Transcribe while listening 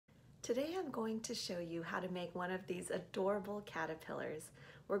Today I'm going to show you how to make one of these adorable caterpillars.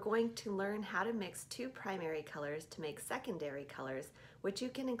 We're going to learn how to mix two primary colors to make secondary colors, which you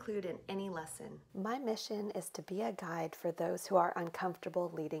can include in any lesson. My mission is to be a guide for those who are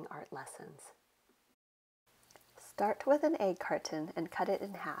uncomfortable leading art lessons. Start with an egg carton and cut it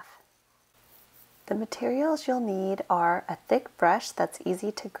in half. The materials you'll need are a thick brush that's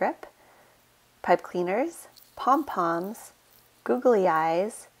easy to grip, pipe cleaners, pom-poms, googly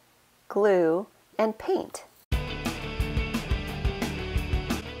eyes, glue, and paint.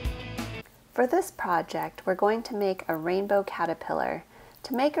 For this project, we're going to make a rainbow caterpillar.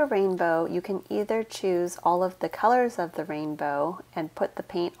 To make a rainbow, you can either choose all of the colors of the rainbow and put the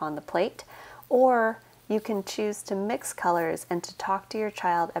paint on the plate, or you can choose to mix colors and to talk to your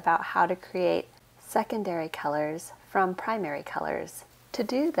child about how to create secondary colors from primary colors. To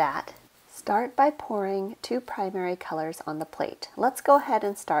do that, start by pouring two primary colors on the plate. Let's go ahead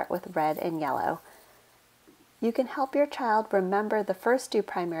and start with red and yellow. You can help your child remember the first two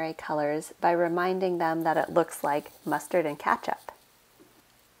primary colors by reminding them that it looks like mustard and ketchup.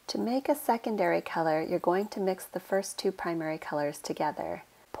 To make a secondary color, you're going to mix the first two primary colors together.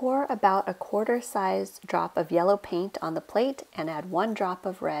 Pour about a quarter-sized drop of yellow paint on the plate and add 1 drop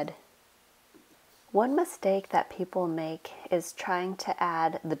of red. One mistake that people make is trying to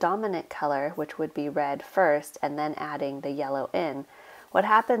add the dominant color, which would be red, first, and then adding the yellow in. What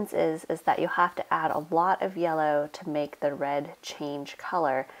happens is that you have to add a lot of yellow to make the red change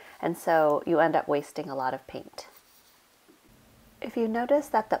color, and so you end up wasting a lot of paint. If you notice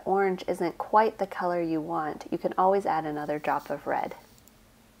that the orange isn't quite the color you want, you can always add another drop of red.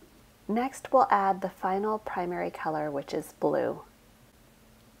 Next, we'll add the final primary color, which is blue.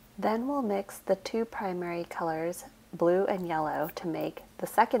 Then we'll mix the two primary colors, blue and yellow, to make the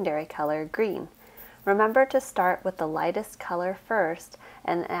secondary color, green. Remember to start with the lightest color first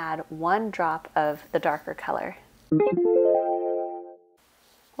and add 1 drop of the darker color.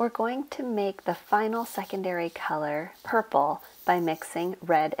 We're going to make the final secondary color, purple, by mixing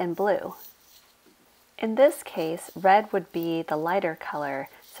red and blue. In this case, red would be the lighter color,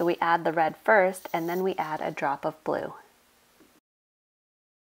 so we add the red first and then we add a drop of blue.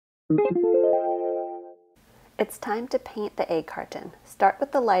 It's time to paint the egg carton. Start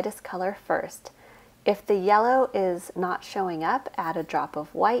with the lightest color first. If the yellow is not showing up, add a drop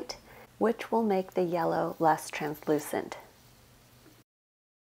of white, which will make the yellow less translucent.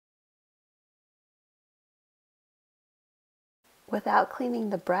 Without cleaning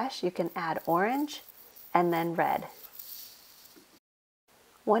the brush, you can add orange and then red.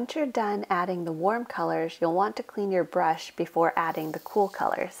 Once you're done adding the warm colors, you'll want to clean your brush before adding the cool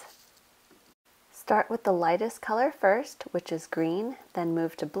colors. Start with the lightest color first, which is green, then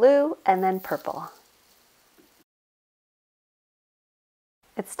move to blue, and then purple.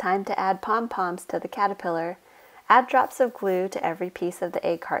 It's time to add pom-poms to the caterpillar. Add drops of glue to every piece of the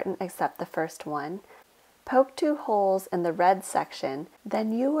egg carton except the first one. Poke 2 holes in the red section,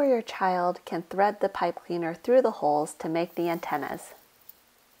 then you or your child can thread the pipe cleaner through the holes to make the antennas.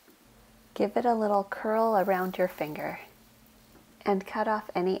 Give it a little curl around your finger and cut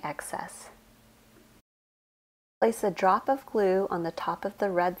off any excess. Place a drop of glue on the top of the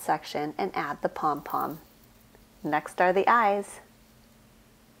red section and add the pom-pom. Next are the eyes.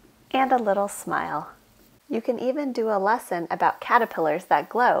 And a little smile. You can even do a lesson about caterpillars that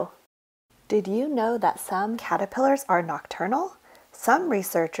glow. Did you know that some caterpillars are nocturnal? Some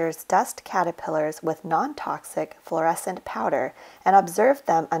researchers dust caterpillars with non-toxic fluorescent powder and observe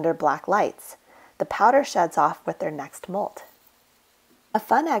them under black lights. The powder sheds off with their next molt. A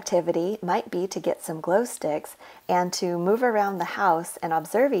fun activity might be to get some glow sticks and to move around the house and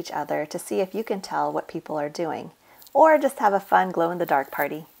observe each other to see if you can tell what people are doing. Or just have a fun glow-in-the-dark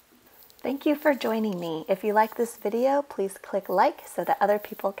party. Thank you for joining me. If you like this video, please click like so that other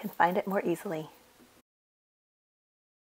people can find it more easily.